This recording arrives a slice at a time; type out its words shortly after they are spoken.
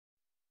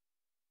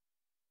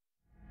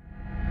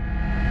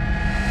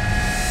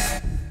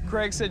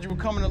Craig said you were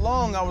coming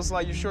along, I was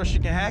like, you sure she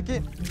can hack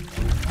it?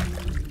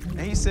 And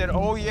he said,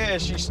 oh yeah,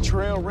 she's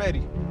trail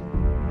ready.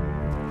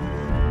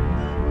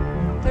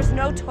 There's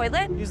no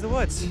toilet? Use the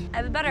woods. I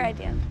have a better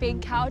idea.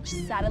 Big couch,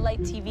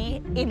 satellite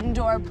TV,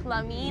 indoor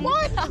plumbing.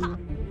 What?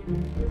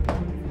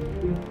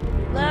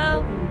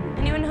 Hello?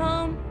 Anyone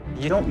home?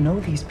 You don't know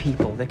these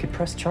people. They could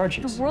press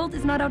charges. The world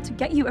is not out to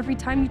get you every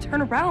time you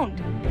turn around.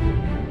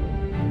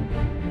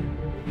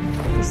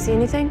 You see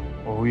anything?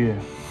 Oh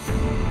yeah.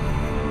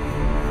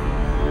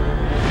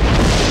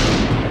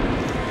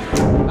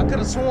 I could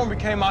have sworn we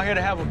came out here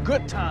to have a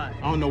good time.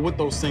 I don't know what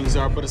those things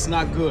are, but it's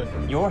not good.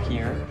 You're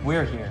here.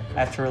 We're here. I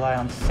have to rely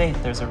on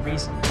faith. There's a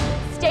reason.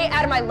 Stay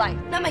out of my life.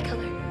 Not my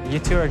color. You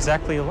two are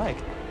exactly alike.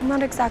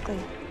 Not exactly.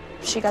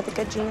 She got the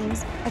good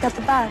genes. I got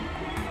the bad.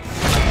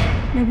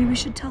 Maybe we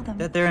should tell them.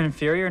 That they're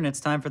inferior and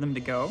it's time for them to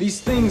go? These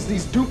things,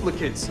 these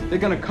duplicates, they're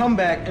gonna come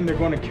back and they're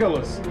gonna kill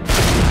us.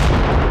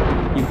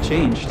 You've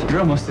changed. You're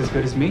almost as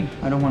good as me.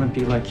 I don't want to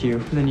be like you.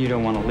 Then you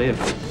don't want to live.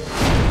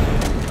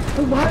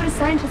 But why would a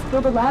scientist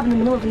build a lab in the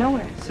middle of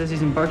nowhere? It says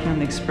he's embarking on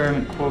the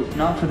experiment, quote,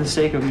 not for the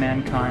sake of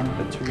mankind,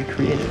 but to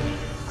recreate it.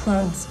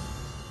 Clones.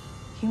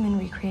 Human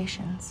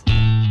recreations.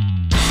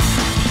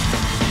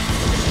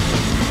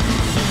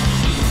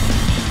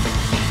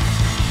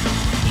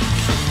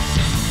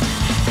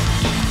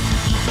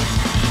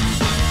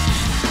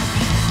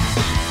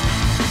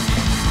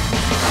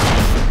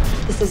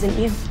 This isn't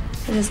you.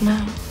 It is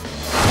now.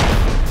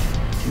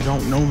 You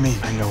don't know me.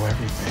 I know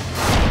everything.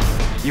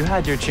 You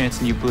had your chance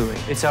and you blew it.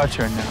 It's our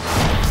turn now.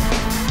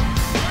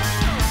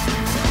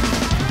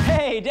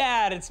 Hey,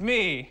 Dad, it's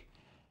me.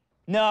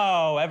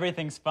 No,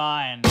 everything's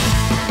fine.